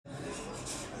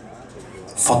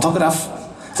fotograf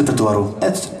z repertuaru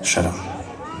Ed Sheeran.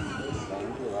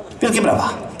 Wielkie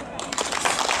brawa!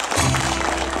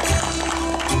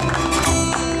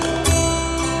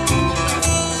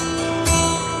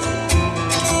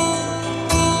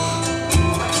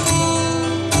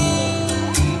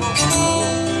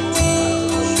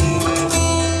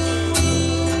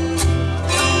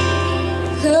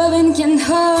 Loving can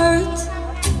hurt.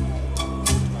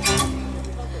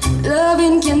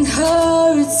 Loving can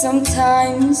hurt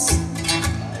sometimes,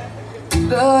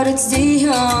 but it's the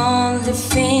only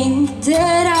thing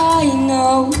that I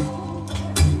know.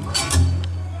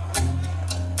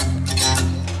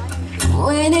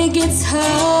 When it gets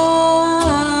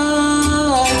hard,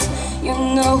 you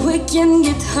know it can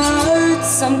get hurt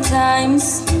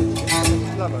sometimes.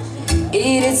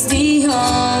 It is the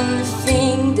only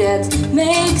thing that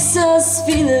makes us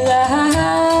feel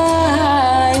alive.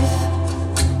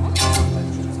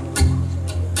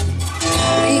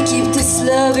 We keep this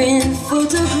loving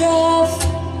photograph.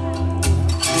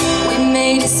 We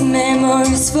made these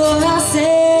memories for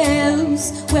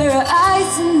ourselves, where our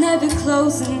eyes are never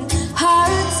closing,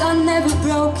 hearts are never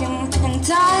broken, and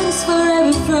time's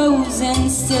forever frozen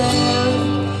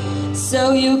still.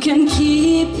 So you can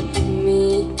keep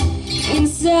me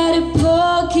inside a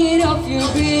pocket of your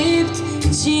ripped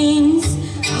jeans,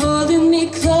 holding me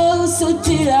closer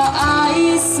till our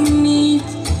eyes meet.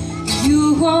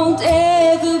 You won't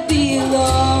ever be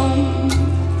alone.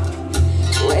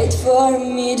 Wait for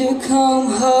me to come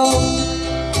home.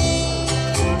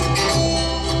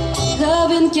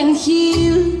 Loving can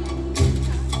heal.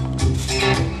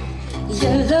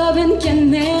 Your loving can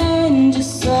mend your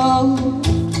soul.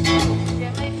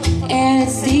 And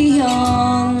it's the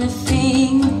only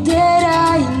thing that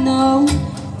I know.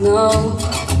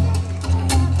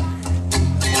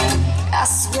 I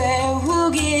swear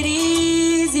we'll get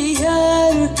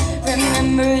easier.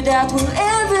 Remember that with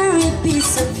every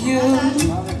piece of you.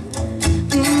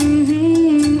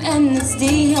 And it's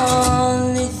the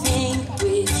only thing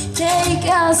we take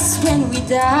us when we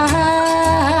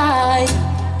die.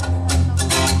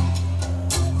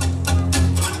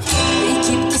 We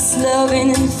keep this loving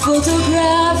in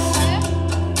photograph.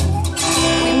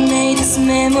 We made these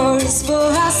memories for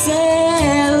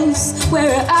ourselves,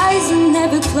 where our eyes are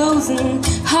never closing,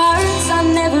 hearts are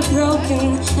never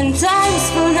broken, and time's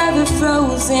forever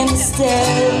frozen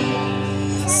still.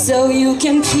 So you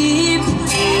can keep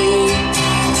me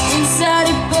inside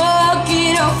a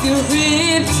pocket of your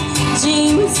ripped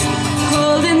jeans,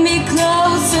 holding me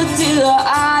closer till our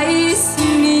eyes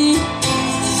meet.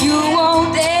 You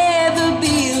won't ever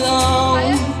be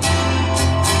alone.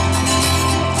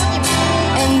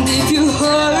 And if you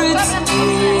hurt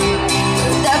me,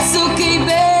 that's okay,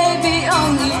 baby,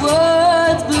 only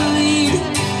words bleed.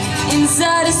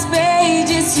 Inside these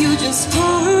pages you just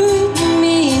hurt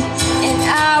me, and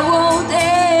I won't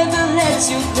ever let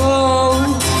you go.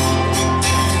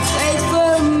 Wait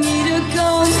for me to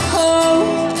come home.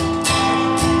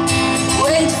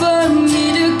 Wait for me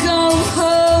to come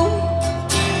home.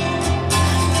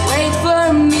 Wait for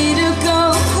me to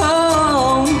come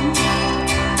home.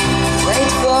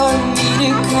 Wait for me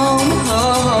to come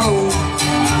home.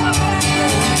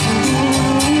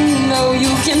 No,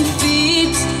 you can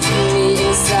fit me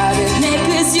inside a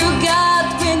necklace you got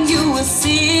when you were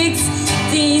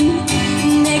 16,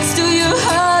 next to your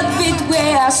heartbeat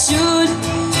where I should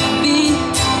be,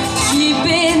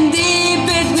 keeping deep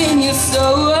between your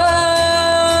soul.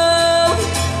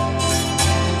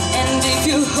 And if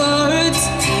you hurt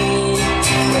me,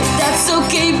 well, that's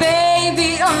okay, baby,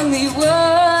 only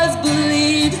words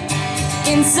bleed.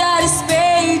 Inside these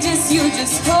pages you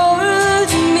just hold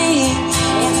me,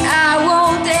 and I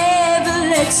won't ever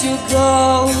let you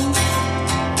go.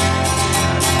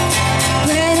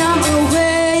 When I'm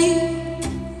away,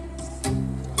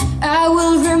 I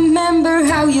will remember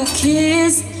how you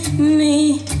kissed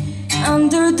me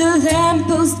under the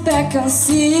lamppost back on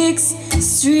 6th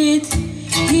Street,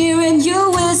 hearing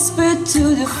you whisper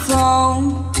to the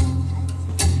phone.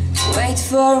 Wait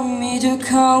for me to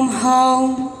come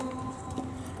home.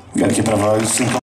 Wielkie brawa, Justynko.